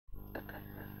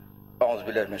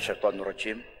A'udzubillahi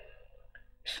minasyaitonirrajim.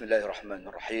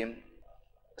 Bismillahirrahmanirrahim.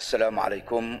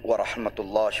 Assalamualaikum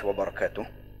warahmatullahi wabarakatuh.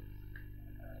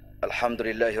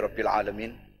 Alhamdulillahirabbil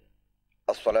alamin.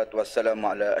 Assalatu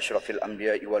wassalamu ala asyrafil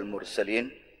anbiya'i wal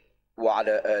mursalin wa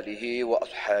ala alihi wa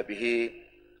ashabihi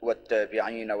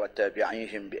wattabi'in wa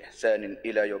tabi'ihim bi ihsanin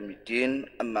ila yaumiddin.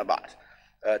 Amma ba'd.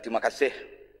 Terima kasih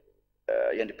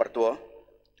yang dipertua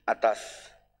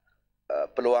atas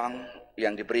peluang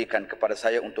yang diberikan kepada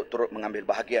saya untuk turut mengambil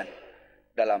bahagian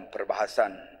dalam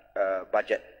perbahasan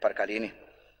bajet pada kali ini.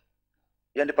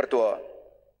 Yang dipertua,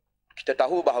 kita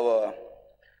tahu bahawa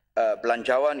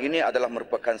belanjawan ini adalah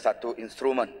merupakan satu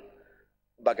instrumen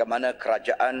bagaimana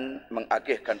kerajaan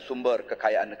mengagihkan sumber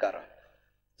kekayaan negara,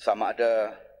 sama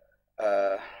ada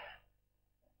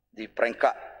di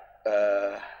peringkat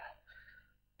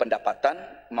pendapatan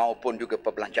maupun juga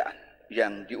perbelanjaan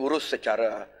yang diurus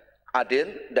secara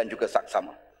adil dan juga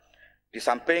saksama. Di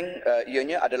samping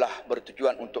ianya adalah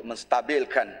bertujuan untuk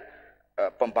menstabilkan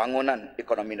pembangunan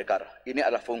ekonomi negara. Ini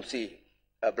adalah fungsi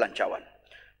belanjawan.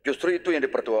 Justru itu yang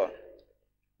dipertua.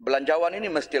 Belanjawan ini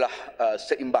mestilah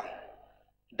seimbang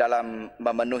dalam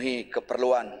memenuhi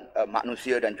keperluan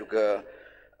manusia dan juga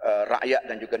rakyat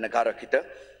dan juga negara kita.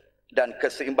 Dan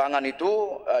keseimbangan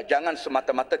itu jangan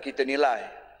semata-mata kita nilai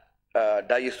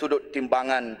dari sudut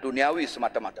timbangan duniawi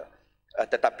semata-mata,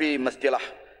 tetapi mestilah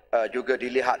juga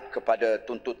dilihat kepada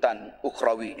tuntutan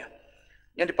ukhrawinya.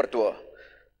 Yang dipertua,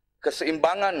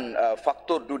 keseimbangan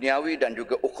faktor duniawi dan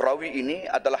juga ukhrawi ini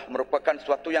adalah merupakan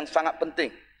suatu yang sangat penting,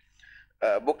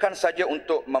 bukan saja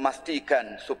untuk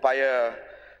memastikan supaya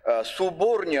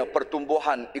suburnya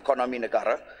pertumbuhan ekonomi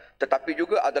negara, tetapi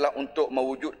juga adalah untuk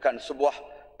mewujudkan sebuah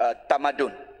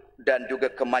tamadun dan juga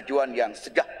kemajuan yang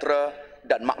sejahtera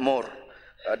dan makmur,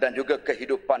 dan juga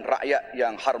kehidupan rakyat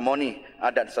yang harmoni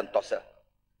dan sentosa.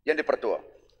 Yang dipertua,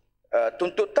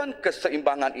 tuntutan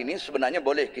keseimbangan ini sebenarnya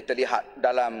boleh kita lihat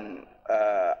dalam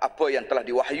apa yang telah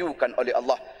diwahyukan oleh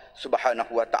Allah Subhanahu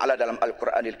wa taala dalam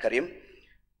Al-Quranil Karim.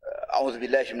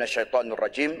 A'udzubillahi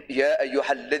minasyaitonirrajim. Ya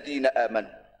ayyuhalladzina amanu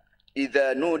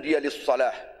idza nudiya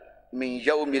lis-shalah min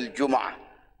yaumil jumu'ah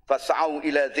fas'au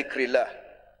ila dzikrillah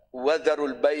wa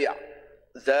dzarul bai'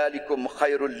 dzalikum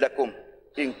khairul lakum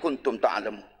in kuntum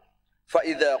ta'lamun. Fa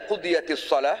idza qudiyatis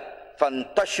shalah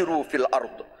fantashiru fil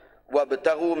ard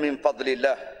wabtaghu min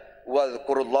fadlillah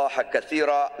wadhkurullaha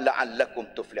katsira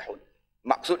la'allakum tuflihun.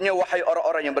 Maksudnya, wahai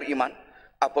orang-orang yang beriman,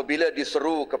 apabila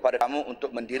diseru kepada kamu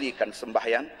untuk mendirikan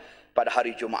sembahyang pada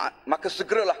hari Jumaat, maka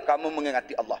segeralah kamu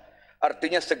mengingati Allah.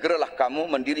 Artinya segeralah kamu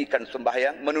mendirikan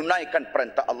sembahyang, menunaikan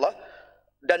perintah Allah,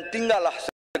 dan tinggallah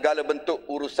segala bentuk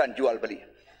urusan jual beli.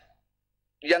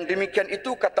 Yang demikian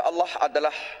itu, kata Allah,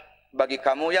 adalah bagi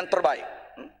kamu yang terbaik.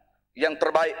 Yang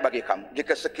terbaik bagi kamu,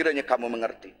 jika sekiranya kamu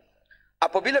mengerti.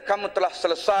 Apabila kamu telah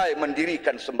selesai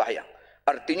mendirikan sembahyang,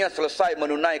 artinya selesai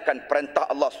menunaikan perintah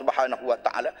Allah Subhanahu wa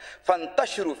taala,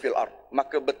 fantashiru fil ard,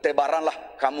 maka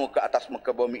bertebaranlah kamu ke atas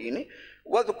muka bumi ini,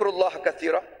 wa dzkurullaha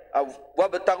katsira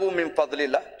wabtaghu min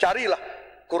fadlillah, carilah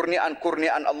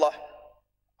kurniaan-kurniaan Allah,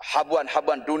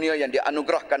 habuan-habuan dunia yang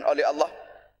dianugerahkan oleh Allah.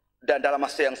 Dan dalam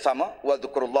masa yang sama, wa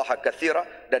dzkurullaha katsira,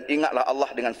 dan ingatlah Allah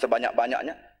dengan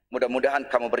sebanyak-banyaknya. Mudah-mudahan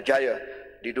kamu berjaya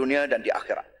di dunia dan di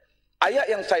akhirat. Ayat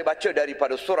yang saya baca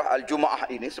daripada surah Al-Jumu'ah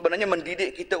ini sebenarnya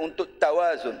mendidik kita untuk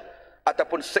tawazun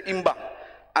ataupun seimbang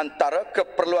antara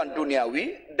keperluan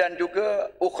duniawi dan juga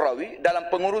ukhrawi dalam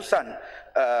pengurusan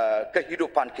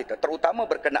kehidupan kita, terutama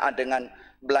berkenaan dengan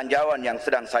belanjawan yang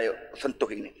sedang saya sentuh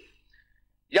ini.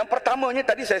 Yang pertamanya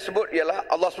tadi saya sebut ialah,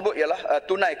 Allah sebut ialah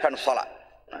tunaikan salat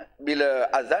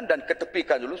bila azan, dan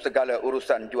ketepikan dulu segala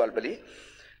urusan jual beli.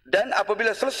 Dan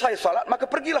apabila selesai salat, maka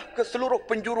pergilah ke seluruh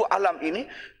penjuru alam ini,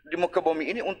 di muka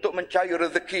bumi ini, untuk mencari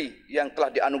rezeki yang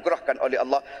telah dianugerahkan oleh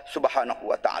Allah Subhanahu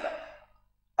wa taala.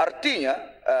 Artinya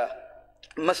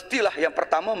mestilah yang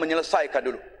pertama menyelesaikan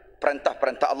dulu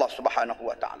perintah-perintah Allah Subhanahu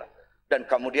wa taala, dan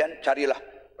kemudian carilah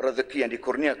rezeki yang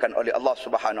dikurniakan oleh Allah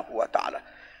Subhanahu wa taala.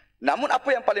 Namun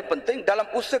apa yang paling penting dalam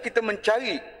usaha kita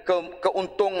mencari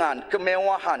keuntungan,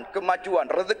 kemewahan, kemajuan,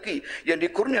 rezeki yang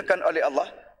dikurniakan oleh Allah,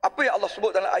 apa yang Allah sebut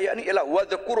dalam ayat ini ialah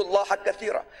wadhkurullaha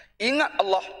katsira. Ingat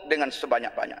Allah dengan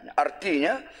sebanyak-banyaknya.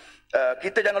 Artinya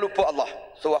kita jangan lupa Allah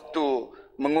sewaktu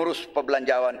mengurus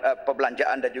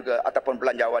perbelanjaan dan juga ataupun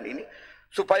belanjawan ini,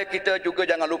 supaya kita juga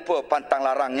jangan lupa pantang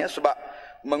larangnya, sebab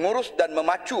mengurus dan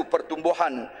memacu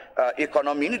pertumbuhan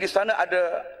ekonomi ini, di sana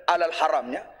ada alal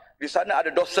haramnya, di sana ada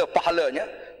dosa pahalanya,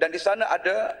 dan di sana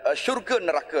ada syurga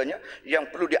nerakanya yang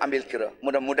perlu diambil kira.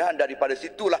 Mudah-mudahan daripada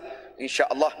situlah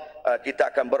insya-Allah kita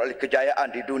akan beroleh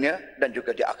kejayaan di dunia dan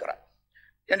juga di akhirat.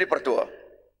 Yang dipertua,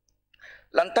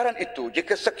 lantaran itu,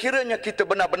 jika sekiranya kita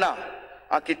benar-benar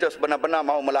kita sebenar-benar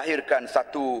mahu melahirkan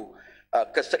satu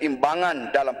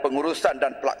keseimbangan dalam pengurusan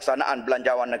dan pelaksanaan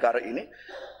belanjawan negara ini,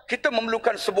 kita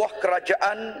memerlukan sebuah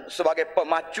kerajaan sebagai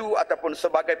pemacu ataupun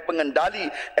sebagai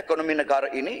pengendali ekonomi negara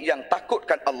ini yang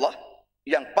takutkan Allah,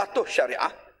 yang patuh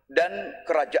syariah, dan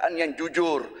kerajaan yang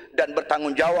jujur dan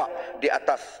bertanggungjawab di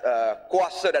atas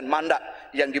kuasa dan mandat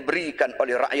yang diberikan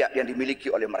oleh rakyat yang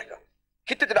dimiliki oleh mereka.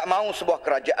 Kita tidak mahu sebuah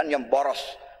kerajaan yang boros,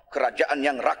 kerajaan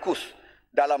yang rakus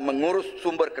dalam mengurus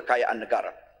sumber kekayaan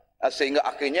negara, sehingga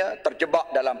akhirnya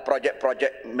terjebak dalam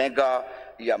projek-projek mega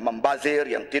yang membazir,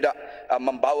 yang tidak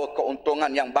membawa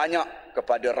keuntungan yang banyak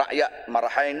kepada rakyat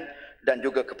marahin dan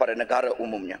juga kepada negara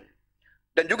umumnya.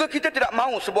 Dan juga kita tidak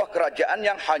mahu sebuah kerajaan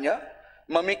yang hanya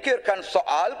memikirkan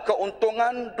soal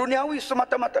keuntungan duniawi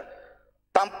semata-mata,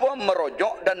 tanpa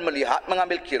merojok dan melihat,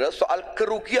 mengambil kira soal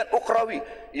kerugian ukhrawi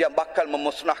yang bakal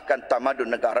memusnahkan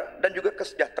tamadun negara dan juga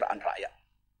kesejahteraan rakyat.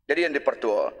 Jadi yang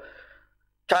dipertua,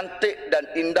 cantik dan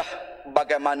indah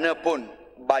bagaimanapun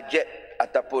bajet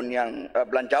ataupun yang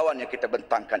belanjawan yang kita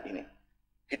bentangkan ini,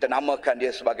 kita namakan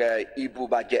dia sebagai ibu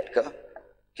bajet ke,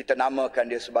 kita namakan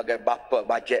dia sebagai bapa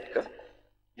bajet ke,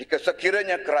 jika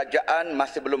sekiranya kerajaan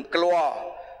masih belum keluar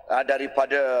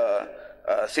daripada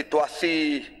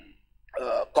situasi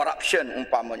corruption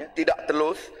umpamanya, tidak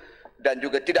telus dan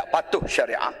juga tidak patuh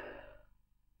syariah,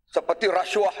 seperti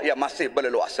rasuah yang masih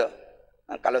berleluasa.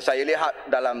 Kalau saya lihat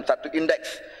dalam satu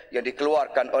indeks yang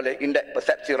dikeluarkan oleh Indeks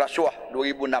Persepsi Rasuah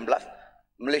 2016,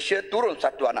 Malaysia turun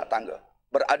satu anak tangga,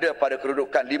 berada pada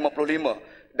kedudukan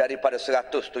 55 daripada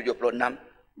 176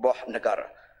 buah negara.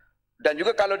 Dan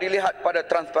juga kalau dilihat pada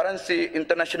Transparency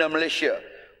International Malaysia,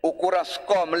 ukuran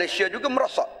skor Malaysia juga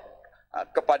merosot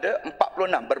kepada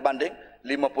 46 berbanding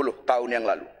 50 tahun yang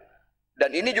lalu.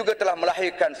 Dan ini juga telah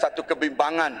melahirkan satu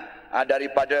kebimbangan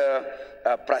daripada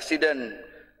Presiden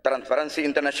Transparency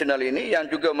International ini, yang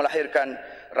juga melahirkan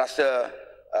rasa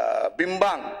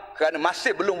bimbang kerana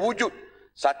masih belum wujud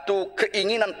satu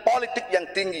keinginan politik yang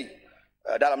tinggi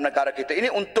dalam negara kita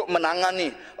ini untuk menangani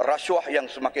rasuah yang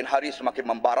semakin hari semakin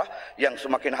membarah, yang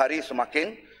semakin hari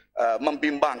semakin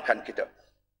membimbangkan kita.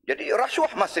 Jadi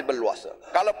rasuah masih berluasa.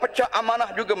 Kalau pecah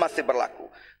amanah juga masih berlaku.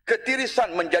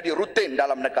 Ketirisan menjadi rutin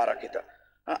dalam negara kita.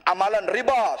 Amalan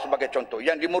riba sebagai contoh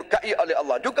yang dimurkai oleh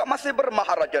Allah juga masih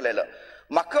bermaharajalela.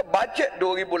 Maka bajet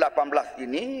 2018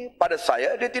 ini pada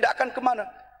saya dia tidak akan ke mana.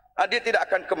 Dia tidak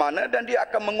akan ke mana dan dia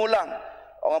akan mengulang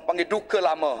orang panggil duka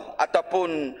lama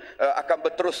ataupun akan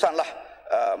berterusanlah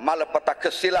malapetaka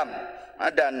silam,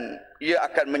 dan ia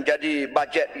akan menjadi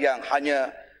bajet yang hanya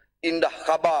indah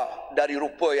khabar dari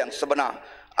rupa yang sebenar,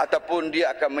 ataupun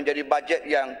dia akan menjadi bajet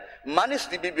yang manis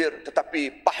di bibir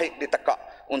tetapi pahit di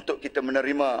tekak untuk kita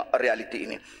menerima realiti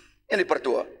ini. Ini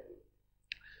pertua.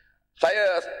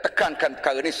 Saya tekankan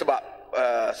perkara ini sebab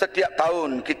setiap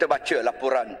tahun kita baca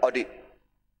laporan audit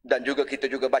dan juga kita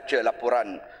juga baca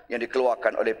laporan yang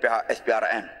dikeluarkan oleh pihak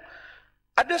SPRM.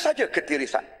 Ada saja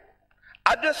ketirisan,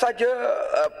 ada saja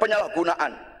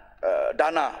penyalahgunaan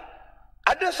dana,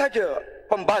 ada saja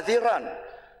pembaziran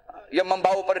yang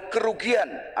membawa pada kerugian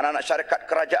anak-anak syarikat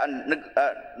kerajaan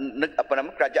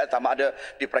kerajaan sama ada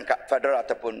di peringkat federal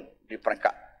ataupun di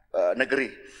peringkat negeri.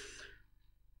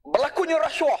 Berlakunya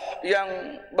rasuah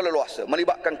yang berleluasa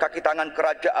melibatkan kaki tangan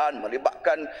kerajaan,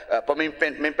 melibatkan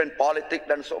pemimpin-pemimpin politik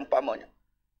dan seumpamanya.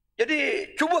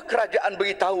 Jadi cuba kerajaan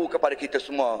beritahu kepada kita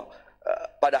semua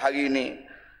pada hari ini,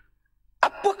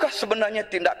 apakah sebenarnya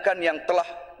tindakan yang telah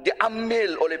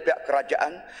diambil oleh pihak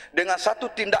kerajaan dengan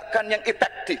satu tindakan yang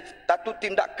efektif, satu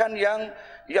tindakan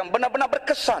yang benar-benar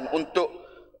berkesan untuk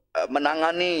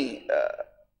menangani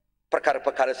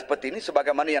perkara-perkara seperti ini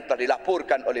sebagaimana yang telah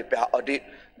dilaporkan oleh pihak audit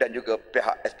dan juga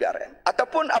pihak SPRM.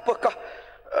 Ataupun apakah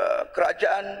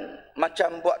kerajaan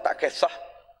macam buat tak kisah,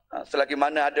 selagi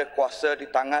mana ada kuasa di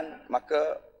tangan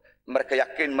maka mereka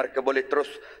yakin mereka boleh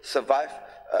terus survive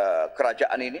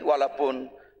kerajaan ini, walaupun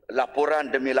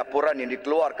laporan demi laporan yang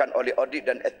dikeluarkan oleh audit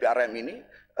dan SPRM ini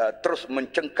terus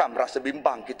mencengkam rasa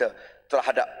bimbang kita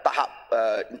terhadap tahap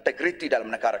integriti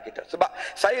dalam negara kita. Sebab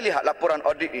saya lihat laporan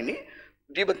audit ini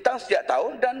dibentang setiap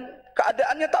tahun dan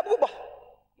keadaannya tak berubah.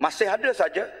 Masih ada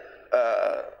saja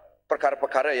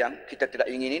perkara-perkara yang kita tidak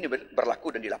ingin ini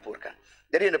berlaku dan dilaporkan.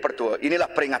 Jadi yang pertama,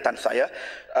 inilah peringatan saya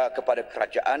kepada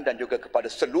kerajaan dan juga kepada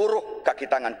seluruh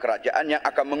kaki tangan kerajaan yang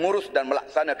akan mengurus dan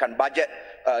melaksanakan bajet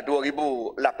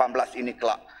 2018 ini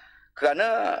kelak. Kerana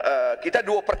kita ada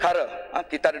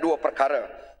dua perkara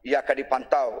yang akan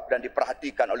dipantau dan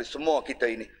diperhatikan oleh semua kita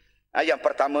ini. Yang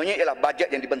pertamanya ialah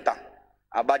bajet yang dibentang.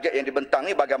 Bajet yang dibentang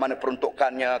ini bagaimana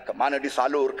peruntukannya, ke mana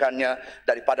disalurkannya,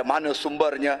 daripada mana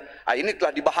sumbernya. Ini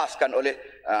telah dibahaskan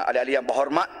oleh ahli-ahli yang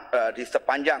berhormat di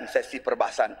sepanjang sesi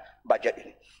perbahasan bajet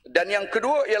ini. Dan yang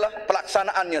kedua ialah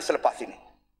pelaksanaannya selepas ini.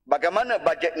 Bagaimana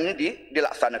bajet ini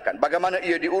dilaksanakan, bagaimana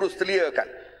ia diurus seliakan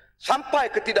sampai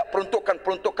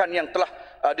ketidakperuntukan-peruntukan yang telah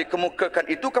dikemukakan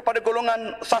itu kepada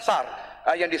golongan sasar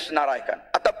yang disenaraikan,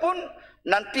 ataupun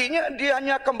nantinya dia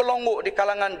hanya akan berlonggok di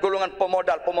kalangan golongan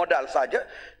pemodal-pemodal saja,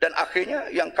 dan akhirnya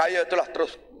yang kaya telah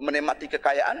terus menikmati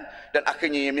kekayaan dan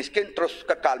akhirnya yang miskin terus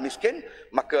kekal miskin,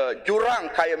 maka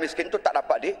jurang kaya miskin itu tak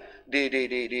dapat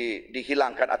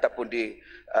dihilangkan ataupun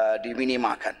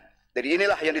diminimalkan. Jadi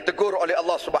inilah yang ditegur oleh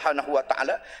Allah Subhanahu wa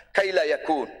taala, kaila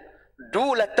yakun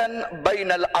dulatan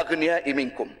bainal aghniya'i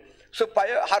minkum,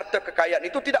 supaya harta kekayaan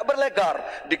itu tidak berlegar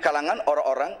di kalangan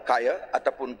orang-orang kaya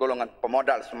ataupun golongan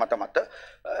pemodal semata-mata,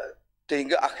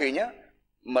 sehingga akhirnya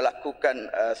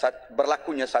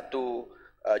berlakunya satu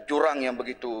jurang yang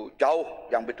begitu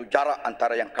jauh, yang begitu jarak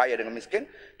antara yang kaya dengan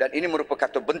miskin, dan ini merupakan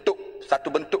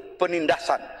satu bentuk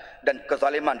penindasan dan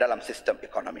kezaliman dalam sistem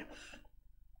ekonomi.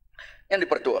 Yang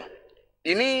dipertua,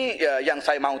 ini yang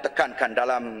saya mahu tekankan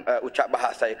dalam ucap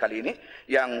bahas saya kali ini,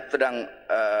 yang sedang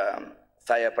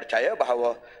saya percaya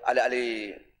bahawa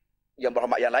ahli-ahli yang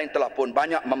berhormat yang lain telah pun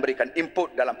banyak memberikan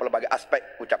input dalam pelbagai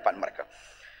aspek ucapan mereka.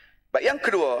 Baik, yang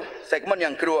kedua, segmen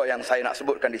yang kedua yang saya nak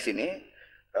sebutkan di sini,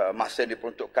 masa yang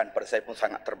diperuntukkan pada saya pun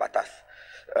sangat terbatas.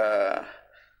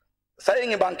 Saya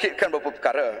ingin bangkitkan beberapa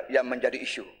perkara yang menjadi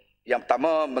isu. Yang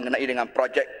pertama mengenai dengan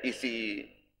projek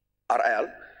ECRL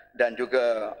dan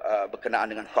juga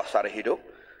berkenaan dengan kos sara hidup,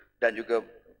 dan juga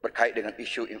berkait dengan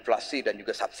isu inflasi dan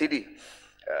juga subsidi.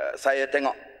 Saya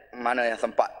tengok mana yang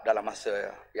sempat dalam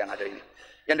masa yang ada ini.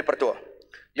 Yang dipertua,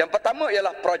 yang pertama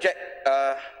ialah projek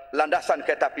landasan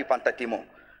kereta api Pantai Timur,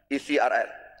 ECRL,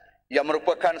 yang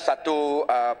merupakan satu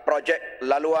projek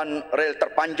laluan rel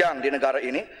terpanjang di negara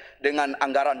ini dengan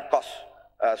anggaran kos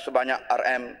sebanyak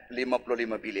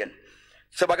RM55 bilion.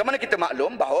 Sebagaimana kita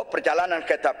maklum bahawa perjalanan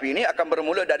kereta api ini akan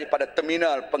bermula daripada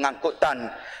terminal pengangkutan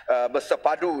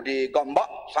bersepadu di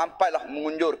Gombak sampailah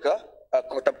mengunjur ke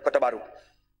Kota Baru.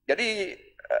 Jadi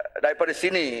daripada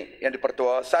sini yang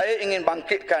dipertua, saya ingin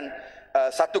bangkitkan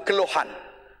satu keluhan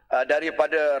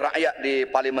daripada rakyat di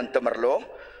Parlimen Temerloh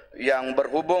yang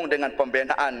berhubung dengan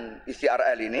pembinaan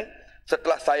ECRL ini.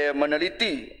 Setelah saya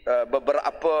meneliti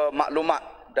beberapa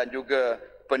maklumat dan juga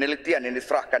penelitian yang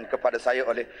diserahkan kepada saya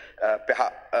oleh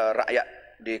pihak rakyat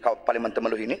di Parlimen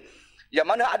Temerloh ini, yang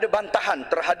mana ada bantahan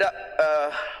terhadap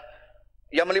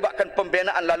yang melibatkan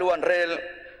pembinaan laluan rel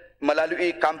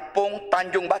melalui kampung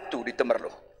Tanjung Batu di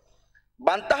Temerloh.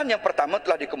 Bantahan yang pertama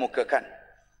telah dikemukakan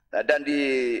dan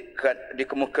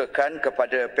dikemukakan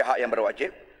kepada pihak yang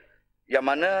berwajib, yang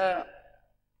mana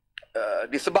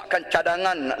disebabkan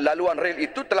cadangan laluan rel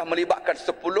itu telah melibatkan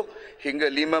 10 hingga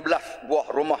 15 buah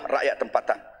rumah rakyat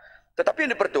tempatan. Tetapi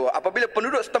yang dipertua, apabila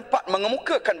penduduk setempat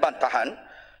mengemukakan bantahan,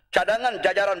 cadangan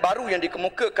jajaran baru yang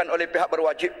dikemukakan oleh pihak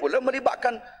berwajib pula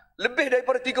melibatkan lebih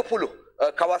daripada 30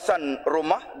 kawasan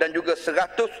rumah dan juga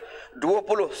 120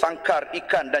 sangkar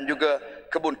ikan dan juga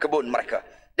kebun-kebun mereka.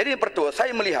 Jadi yang dipertua,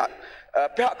 saya melihat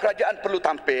pihak kerajaan perlu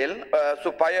tampil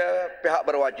supaya pihak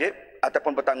berwajib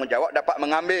ataupun bertanggungjawab dapat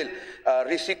mengambil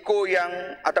risiko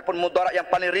yang ataupun mudarat yang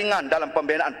paling ringan dalam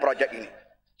pembinaan projek ini.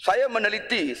 Saya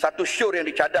meneliti satu syur yang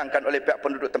dicadangkan oleh pihak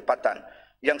penduduk tempatan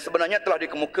yang sebenarnya telah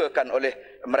dikemukakan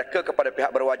oleh mereka kepada pihak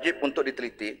berwajib untuk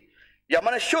diteliti, yang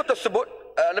mana syur tersebut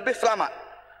lebih selamat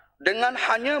dengan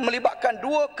hanya melibatkan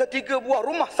 2 ke 3 buah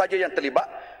rumah saja yang terlibat,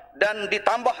 dan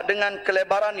ditambah dengan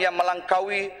kelebaran yang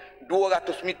melangkaui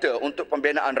 200 meter untuk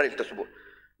pembinaan rel tersebut.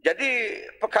 Jadi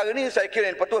perkara ini saya kira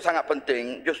yang betul sangat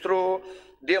penting. Justru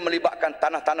dia melibatkan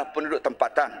tanah-tanah penduduk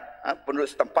tempatan,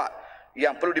 penduduk setempat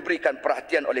yang perlu diberikan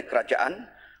perhatian oleh kerajaan.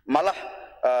 Malah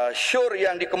syur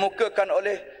yang dikemukakan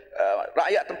oleh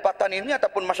rakyat tempatan ini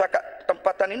ataupun masyarakat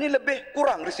tempatan ini lebih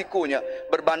kurang risikonya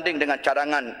berbanding dengan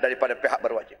cadangan daripada pihak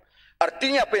berwajib.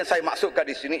 Artinya apa yang saya maksudkan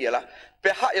di sini ialah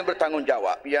pihak yang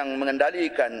bertanggungjawab yang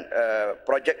mengendalikan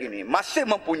projek ini masih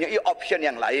mempunyai option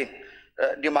yang lain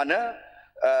di mana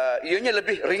ianya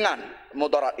lebih ringan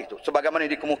mudarat itu sebagaimana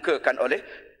yang dikemukakan oleh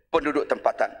penduduk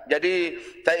tempatan. Jadi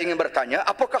saya ingin bertanya,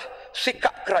 apakah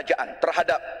sikap kerajaan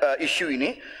terhadap isu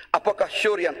ini? Apakah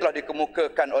syur yang telah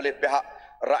dikemukakan oleh pihak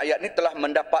rakyat ini telah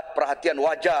mendapat perhatian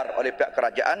wajar oleh pihak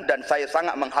kerajaan? Dan saya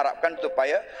sangat mengharapkan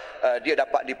supaya dia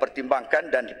dapat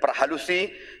dipertimbangkan dan diperhalusi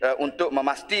untuk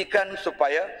memastikan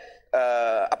supaya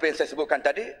apa yang saya sebutkan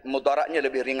tadi mudaratnya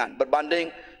lebih ringan berbanding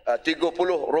 30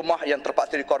 rumah yang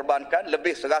terpaksa dikorbankan,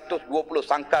 lebih 120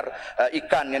 sangkar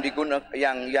ikan yang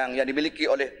yang dimiliki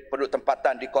oleh penduduk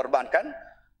tempatan dikorbankan,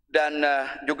 dan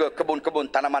juga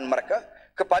kebun-kebun tanaman mereka,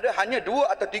 kepada hanya 2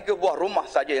 atau 3 buah rumah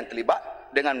saja yang terlibat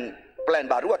dengan plan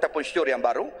baru ataupun syur yang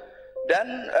baru.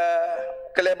 Dan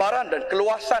kelebaran dan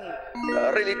keluasan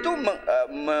rel itu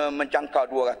menjangkau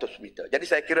 200 meter. Jadi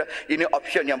saya kira ini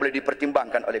option yang boleh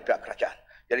dipertimbangkan oleh pihak kerajaan.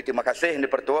 Jadi terima kasih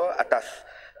Yang Dipertua atas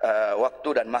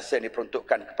waktu dan masa yang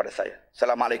diperuntukkan kepada saya.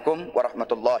 Assalamualaikum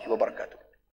warahmatullahi wabarakatuh.